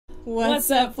What's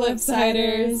up,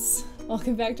 Flipsiders?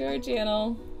 Welcome back to our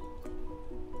channel.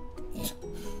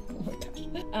 Oh my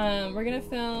gosh. We're gonna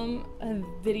film a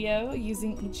video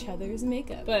using each other's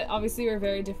makeup, but obviously we're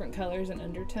very different colors and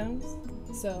undertones,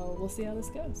 so we'll see how this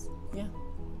goes. Yeah.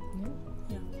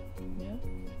 Yeah.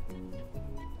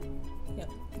 Yep.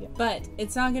 But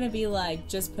it's not gonna be like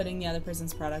just putting the other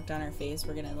person's product on our face.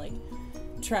 We're gonna like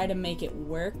try to make it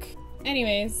work.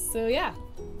 Anyways, so yeah.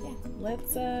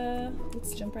 Let's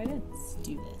jump right in.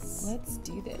 Let's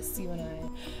do this. You and I.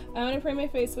 I'm gonna prime my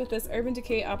face with this Urban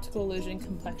Decay Optical Illusion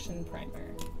Complexion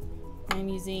Primer. I'm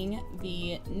using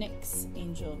the NYX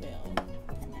Angel Veil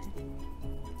primer.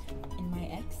 And my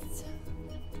X.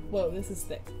 Whoa, this is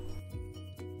thick.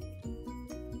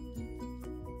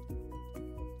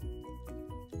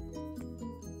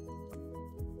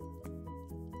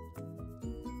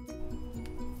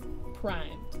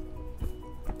 Primed.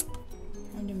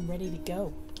 I'm ready to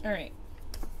go. All right.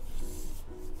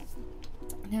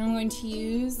 Now I'm going to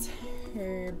use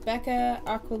her Becca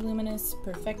Aqualuminous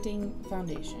Perfecting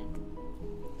Foundation.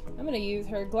 I'm going to use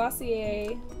her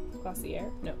Glossier.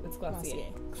 No, it's Glossier.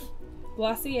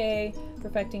 Glossier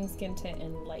Perfecting Skin Tint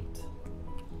in Light.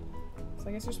 So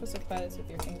I guess you're supposed to apply this with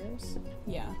your fingers.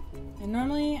 Yeah. And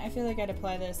normally I feel like I'd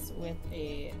apply this with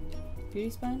a beauty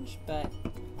sponge, but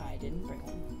I didn't bring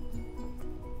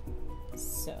one.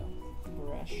 So,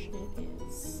 brush it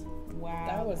is. Wow.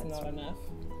 That was not enough.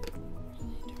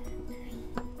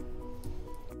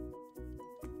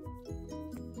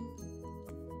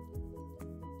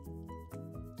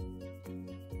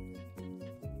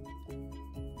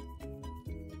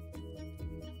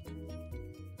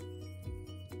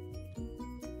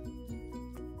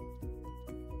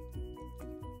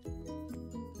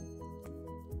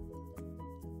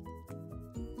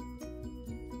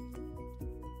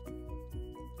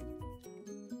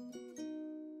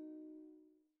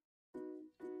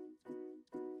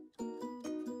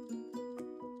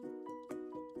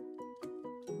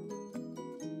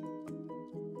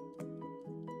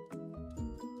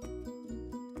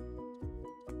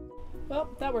 Well,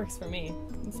 that works for me.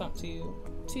 It's not too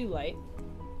light.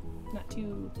 Not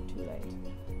too light.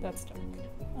 That's dark.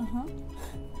 Uh-huh.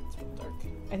 It's real dark.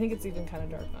 I think it's even kind of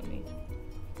dark on me.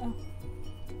 Oh.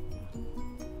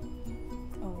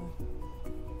 Oh.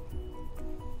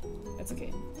 It's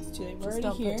okay. It's too late. We're Just already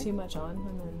don't here. put too much on,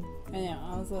 and then... I know.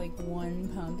 I was like one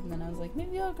pump, and then I was like,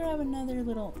 maybe I'll grab another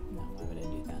little... No, why would I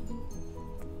do that?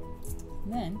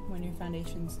 And then, when your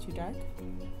foundation's too dark,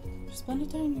 just blend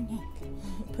it down your neck.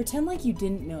 Pretend like you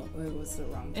didn't know it was the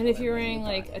wrong color. And if you're wearing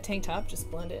like a tank top, just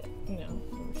blend it,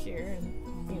 over here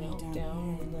and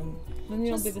down, and then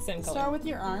you'll be the same color. Start with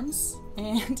your arms,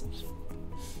 and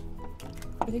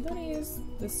I think I'm gonna use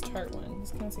this Tarte one.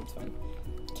 This kind of seems fun.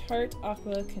 Tarte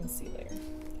Aqua Concealer.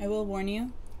 I will warn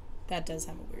you, that does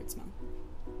have a weird smell.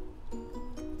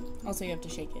 Also, you have to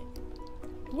shake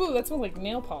it. Woo, that smells like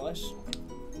nail polish.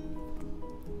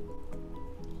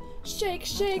 Shake,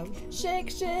 shake,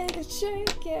 shake, shake,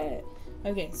 shake it.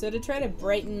 Okay, so to try to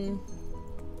brighten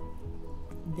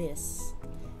this,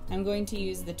 I'm going to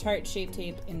use the Tarte Shape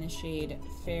Tape in the shade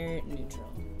Fair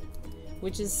Neutral,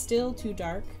 which is still too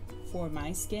dark for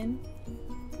my skin,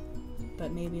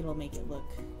 but maybe it'll make it look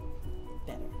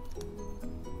better.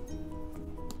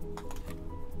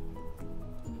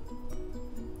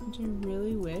 I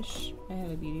really wish I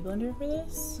had a beauty blender for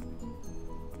this,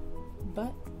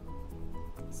 but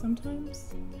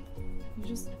sometimes you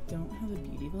just don't have a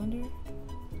beauty blender.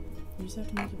 You just have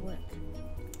to make it work.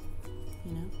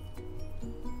 You know?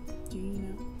 Do you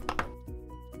know?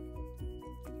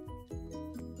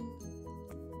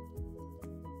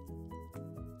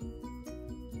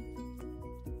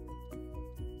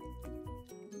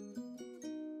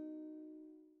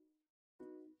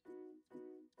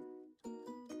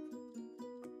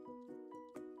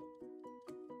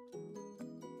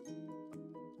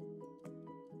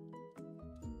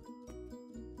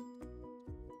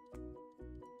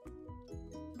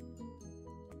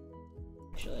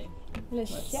 Actually,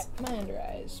 Let's check my under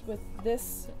eyes with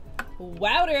this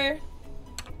Wowder.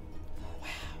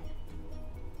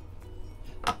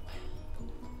 Wow.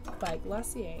 By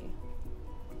Glossier.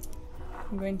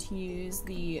 I'm going to use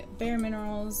the Bare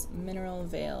Minerals Mineral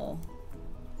Veil.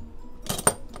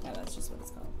 Yeah, that's just what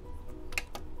it's called.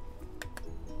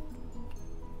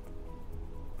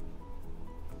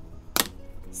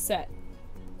 Set.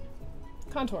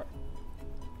 Contour.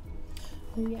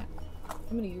 Oh yeah.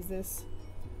 I'm gonna use this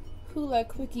Hoola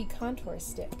Quickie Contour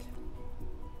Stick.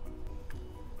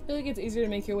 I feel like it's easier to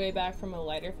make your way back from a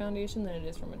lighter foundation than it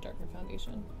is from a darker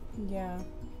foundation. Yeah.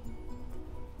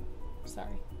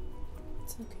 Sorry.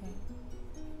 It's okay.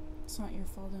 It's not your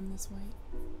fault I'm this white.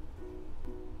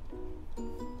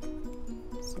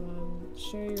 So I'm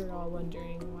sure you're all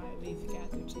wondering why we've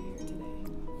gathered you here today.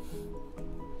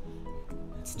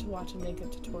 It's to watch a makeup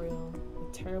tutorial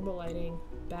with terrible lighting,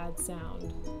 bad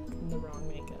sound, and the wrong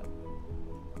makeup.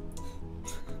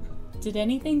 Did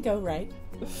anything go right?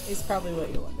 Is probably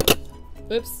what you're wondering.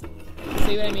 Oops.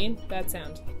 See what I mean? Bad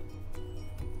sound.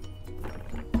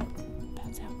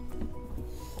 Bad sound.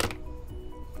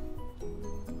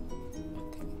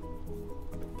 Okay.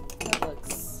 That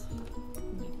looks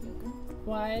mediocre.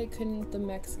 Why couldn't the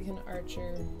Mexican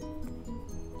archer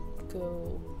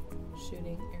go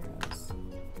shooting arrows?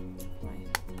 Why?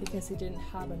 Because he didn't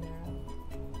have an arrow.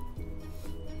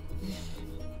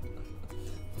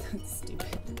 That's stupid.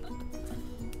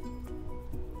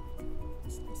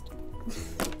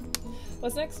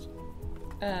 What's next?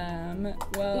 Well,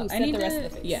 Ooh, I need set the rest to,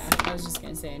 of the face. yeah, I was just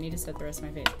gonna say I need to set the rest of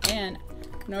my face. And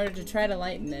in order to try to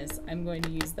lighten this, I'm going to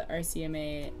use the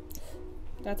RCMA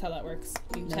That's how that works.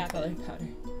 You no tap color it. powder.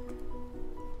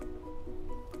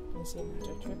 You see a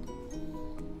magic trick?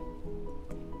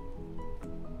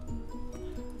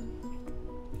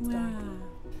 Wow.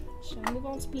 Shine the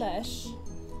Vance blush.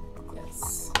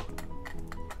 Yes.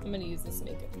 I'm gonna use this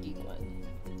Makeup Geek one.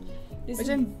 This Which is,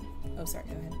 I'm. Oh, sorry.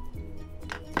 Go ahead.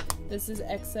 This is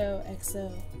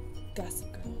XOXO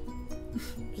Gossip Girl.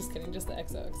 Just kidding, just the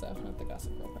XOXO, not the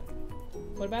Gossip Girl part.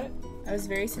 What about it? I was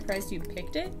very surprised you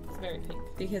picked it It's very pink.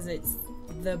 because it's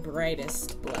the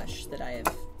brightest blush that I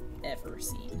have ever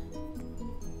seen.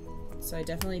 So I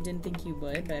definitely didn't think you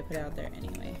would, but I put it out there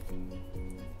anyway.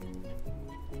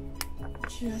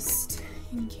 Just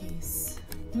in case.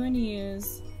 I'm going to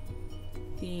use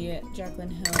the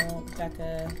Jaclyn Hill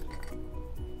Becca.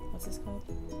 What's this called?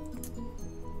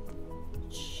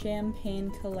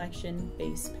 Champagne Collection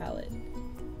Base Palette.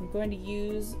 I'm going to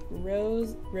use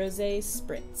Rosé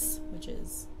Spritz, which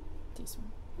is this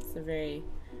one. It's the very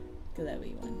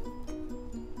glowy one.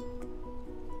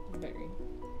 Very,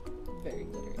 very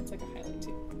glittery. It's like a highlight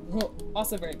too. Well,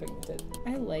 also very pigmented.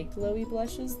 I like glowy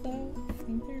blushes though. I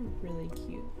think they're really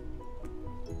cute.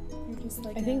 They're just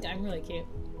like I think I'm really cute.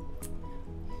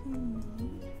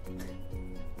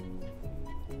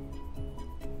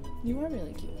 You are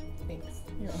really cute. Thanks.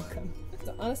 You're welcome.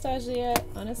 So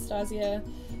Anastasia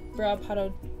Brow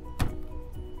Powder.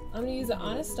 I'm gonna use the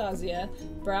Anastasia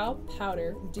Brow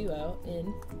Powder Duo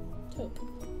in Taupe.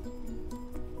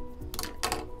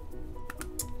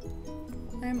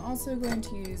 I'm also going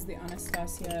to use the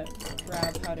Anastasia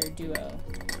Brow Powder Duo,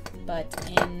 but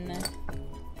in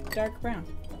dark brown.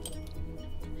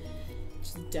 Which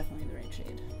is definitely the right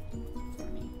shade for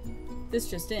me. This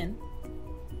just in.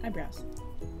 Eyebrows.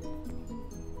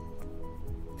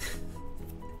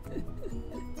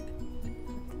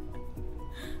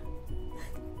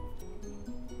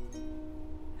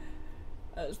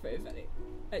 That was very funny.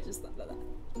 I just thought of that.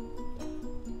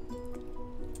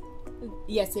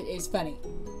 Yes, it is funny.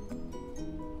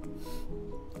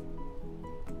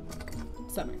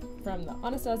 Summer from the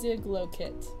Anastasia Glow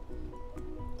Kit.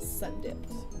 Sun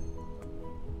Dipped.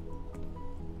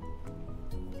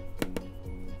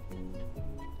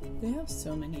 They have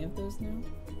so many of those now.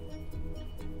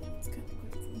 It's kind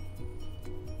of crazy.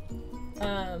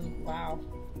 Wow.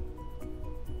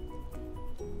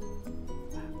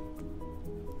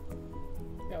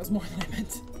 That was more than I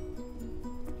meant.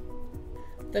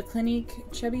 The Clinique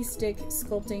Chubby Stick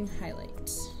Sculpting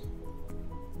Highlight.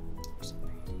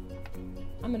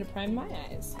 I'm gonna prime my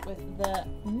eyes with the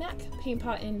MAC Paint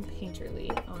Pot and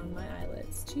Painterly on my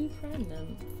eyelids to prime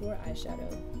them for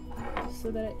eyeshadow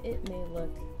so that it may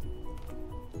look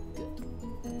good.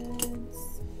 And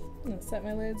I'm gonna set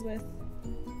my lids with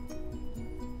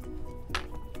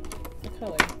the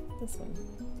color. This one,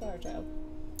 Flower Child.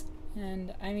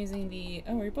 And I'm using the...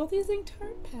 Oh, we're both using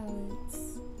Tarte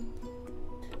palettes.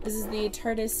 This is the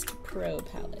Tartist Pro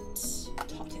palette.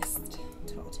 Tautist.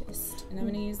 And I'm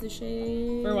going to use the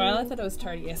shade... For a while I thought it was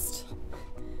Tartiest.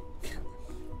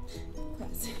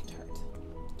 Classic.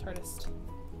 Tartist.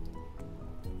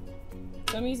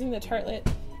 So I'm using the Tartelette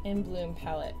in Bloom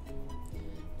palette.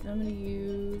 And I'm going to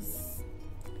use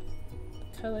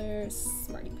the color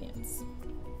Smarty Pants.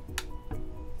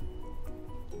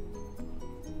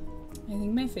 I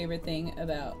think my favorite thing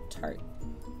about Tarte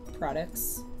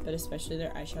products, but especially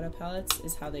their eyeshadow palettes,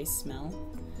 is how they smell.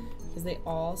 Because they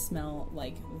all smell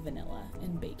like vanilla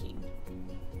and baking.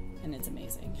 And it's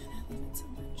amazing. And I love it so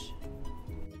much.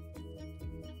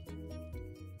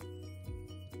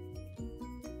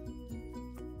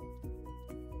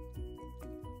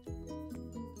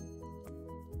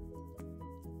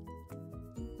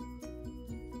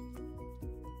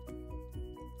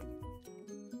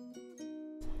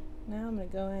 Now I'm gonna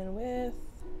go in with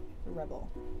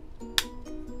Rebel.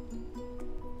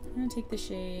 I'm gonna take the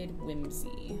shade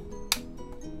Whimsy.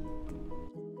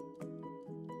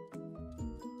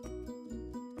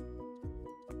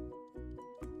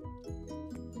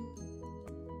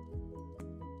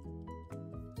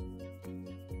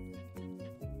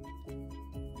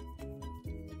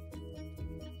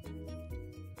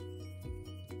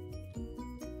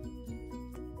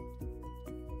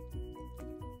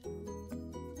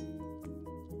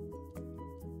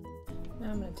 Now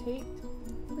I'm going to take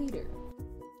Leader.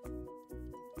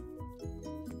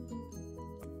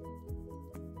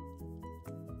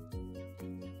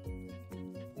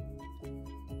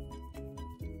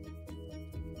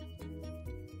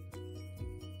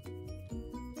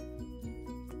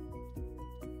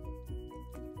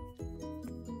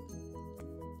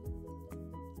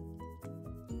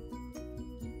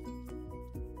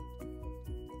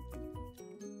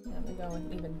 Now I'm going to go with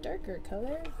an even darker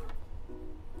color.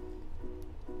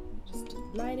 Just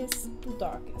lightest to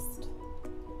darkest.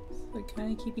 So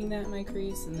kind of keeping that in my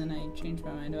crease, and then I changed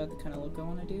my mind about the kind of look I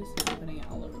want to do, so I'm putting it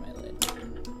all over my lid.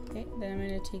 Okay, then I'm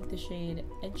going to take the shade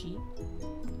Edgy,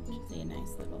 which is a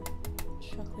nice little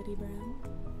chocolatey brown.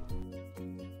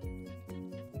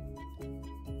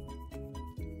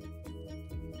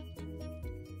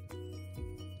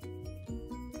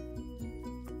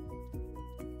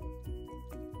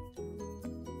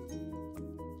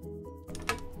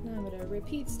 Now I'm going to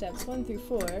repeat steps 1 through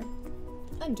 4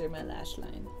 under my lash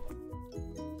line.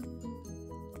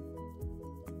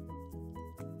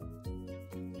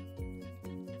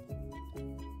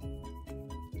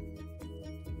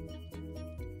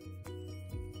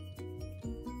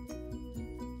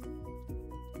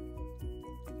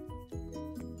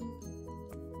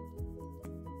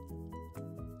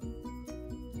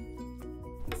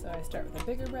 So I start with a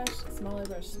bigger brush, smaller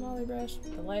brush,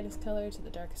 the lightest color to the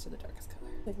darkest color.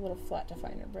 Like a little flat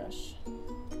definer brush.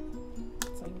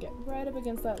 So I can get right up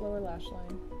against that lower lash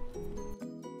line.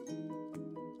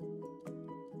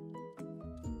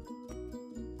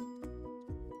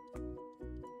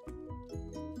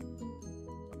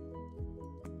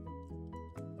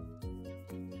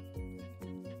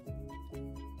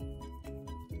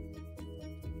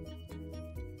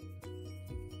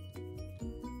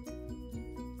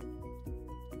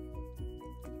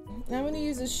 Now I'm going to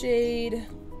use a shade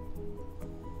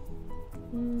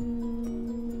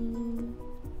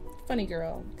Funny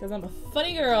Girl, because I'm a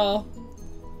funny girl.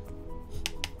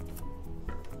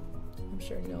 I'm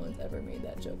sure no one's ever made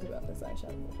that joke about this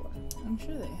eyeshadow before. I'm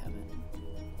sure they haven't.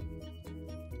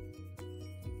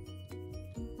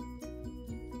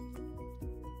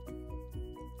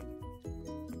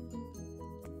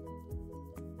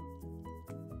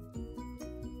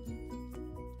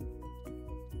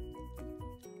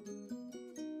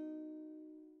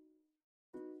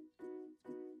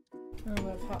 I'm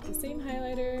going to pop the same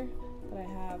highlighter that I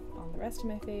have on the rest of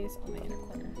my face on my inner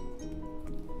corner.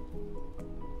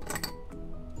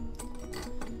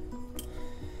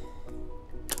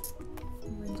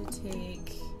 I'm going to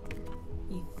take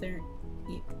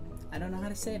I don't know how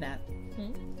to say that.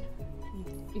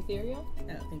 Ethereal?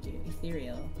 Oh, thank you.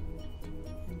 Ethereal.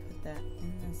 And put that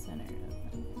in the center of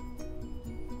my...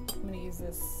 I'm going to use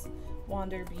this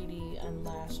Wander Beauty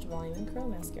Unlashed Volume and Curl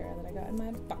Mascara that I got in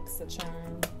my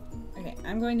BoxyCharm. Okay,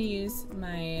 I'm going to use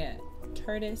my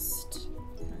Tartist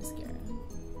mascara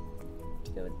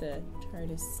to go with the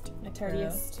Tartist. My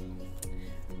tardiest.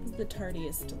 This is the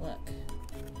tardiest look.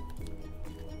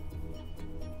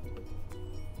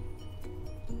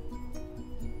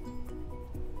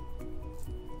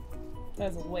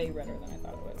 That is way redder than I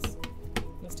thought it was.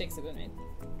 Mistakes have been made.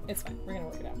 It's fine. We're gonna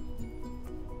work it out.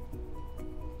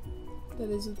 That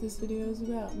is what this video is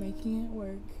about, making it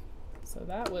work. So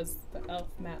that was the e.l.f.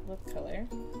 matte lip color.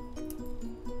 I'm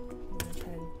gonna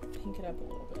try and pink it up a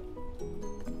little bit.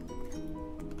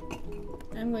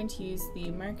 I'm going to use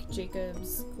the Marc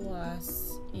Jacobs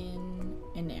gloss in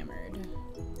Enamored.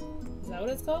 Is that what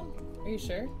it's called? Are you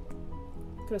sure?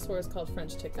 Could have swore it's called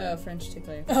French Tickler. Oh, French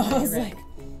Tickler. Oh, I was right. like,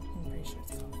 I'm pretty sure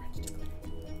it's called French Tickler.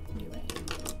 You're right.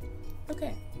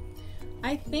 Okay.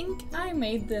 I think I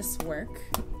made this work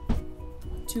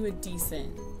to a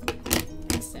decent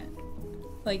extent.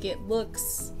 Like, it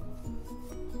looks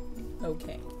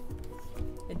okay.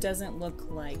 It doesn't look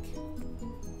like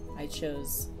I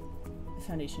chose a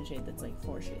foundation shade that's like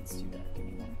 4 shades too dark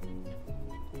anymore.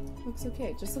 Looks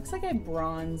okay. It just looks like I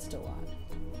bronzed a lot.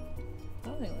 I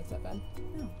don't think it looks that bad.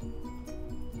 No.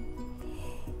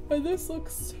 And this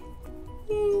looks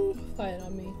fine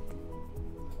on me.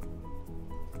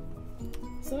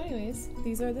 So anyways,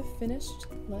 these are the finished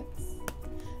looks.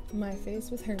 My face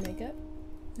with her makeup.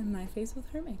 And my face with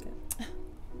her makeup.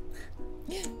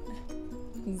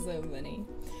 So funny.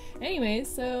 Anyways,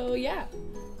 so yeah.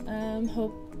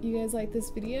 Hope you guys like this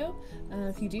video.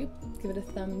 If you do, give it a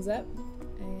thumbs up.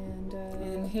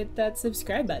 And hit that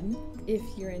subscribe button. if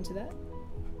you're into that.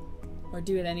 Or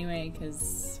do it anyway,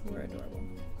 because we're adorable.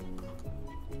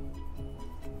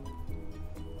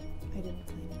 I didn't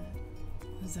plan that.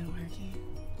 Is that working?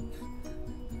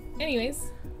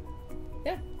 Anyways,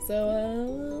 yeah.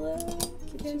 So,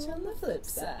 catch you on the flip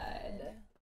side.